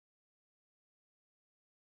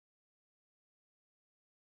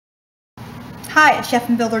Hi, it's Chef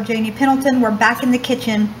and Builder Janie Pendleton. We're back in the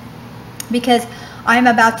kitchen because I'm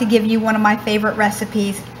about to give you one of my favorite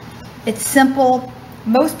recipes. It's simple.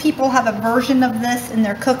 Most people have a version of this in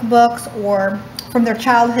their cookbooks or from their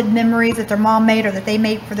childhood memories that their mom made or that they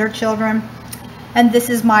made for their children. And this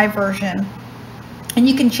is my version. And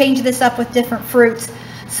you can change this up with different fruits.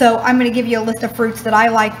 So I'm going to give you a list of fruits that I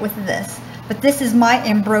like with this. But this is my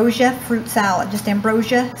ambrosia fruit salad, just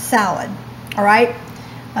ambrosia salad. All right.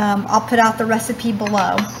 I'll put out the recipe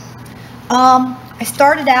below. I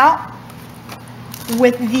started out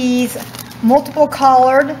with these multiple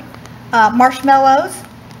colored marshmallows.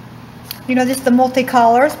 You know, just the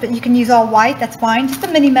multicolors, but you can use all white, that's fine. Just the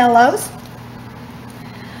mini mellows.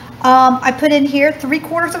 I put in here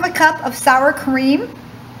 3/4 of a cup of sour cream.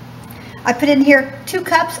 I put in here 2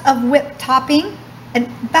 cups of whipped topping and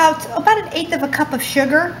about 1/8 of a cup of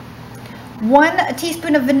sugar. 1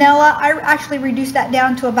 teaspoon of vanilla. I actually reduced that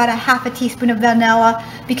down to about 1/2 teaspoon of vanilla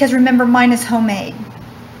because remember, mine is homemade.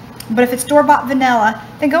 But if it's store-bought vanilla,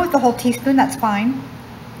 then go with the whole teaspoon, that's fine.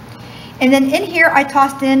 And then in here I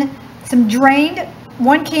tossed in some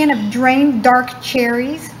 1 can of drained dark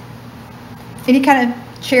cherries. Any kind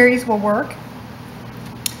of cherries will work.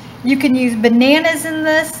 You can use bananas in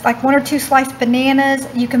this, like 1 or 2 sliced bananas.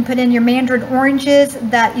 You can put in your mandarin oranges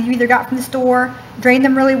that you either got from the store, drain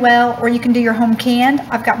them really well, or you can do your home canned.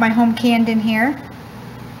 I've got my home canned in here.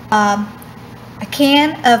 A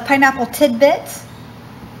can of pineapple tidbits,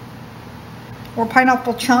 or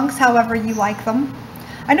pineapple chunks, however you like them.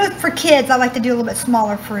 I know for kids, I like to do a little bit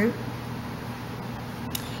smaller fruit.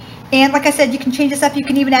 And like I said, you can change this up. You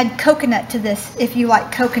can even add coconut to this if you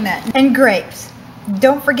like coconut. And grapes.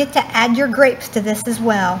 Don't forget to add your grapes to this as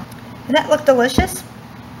well. Doesn't that look delicious?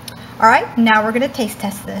 All right, now we're going to taste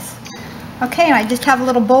test this. Okay, and I just have a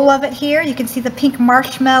little bowl of it here. You can see the pink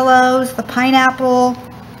marshmallows, the pineapple.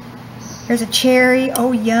 Here's a cherry.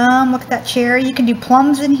 Oh, yum. Look at that cherry. You can do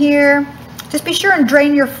plums in here. Just be sure and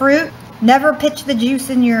drain your fruit. Never pitch the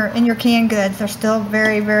juice in your canned goods. They're still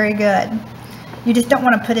very, very good. You just don't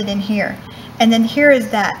want to put it in here. And then here is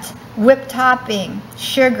that whipped topping,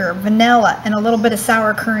 sugar, vanilla, and a little bit of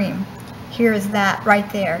sour cream. Here is that right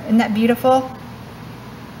there. Isn't that beautiful?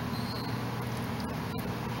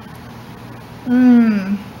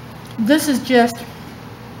 This is just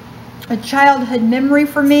a childhood memory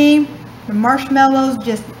for me. The marshmallows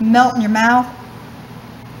just melt in your mouth.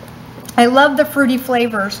 I love the fruity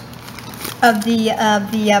flavors of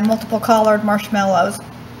the multiple colored marshmallows.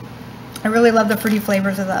 I really love the fruity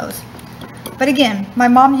flavors of those. But again, my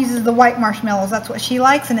mom uses the white marshmallows. That's what she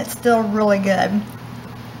likes, and it's still really good.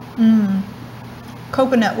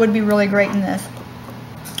 Coconut would be really great in this,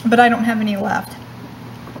 but I don't have any left.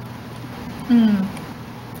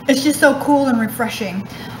 It's just so cool and refreshing.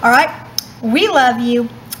 All right, we love you.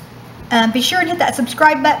 Be sure and hit that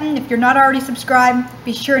subscribe button. If you're not already subscribed,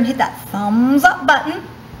 be sure and hit that thumbs up button.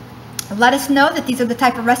 Let us know that these are the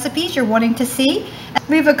type of recipes you're wanting to see.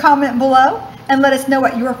 Leave a comment below and let us know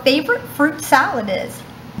what your favorite fruit salad is.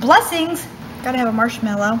 Blessings. Gotta have a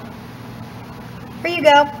marshmallow. Here you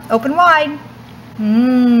go. Open wide.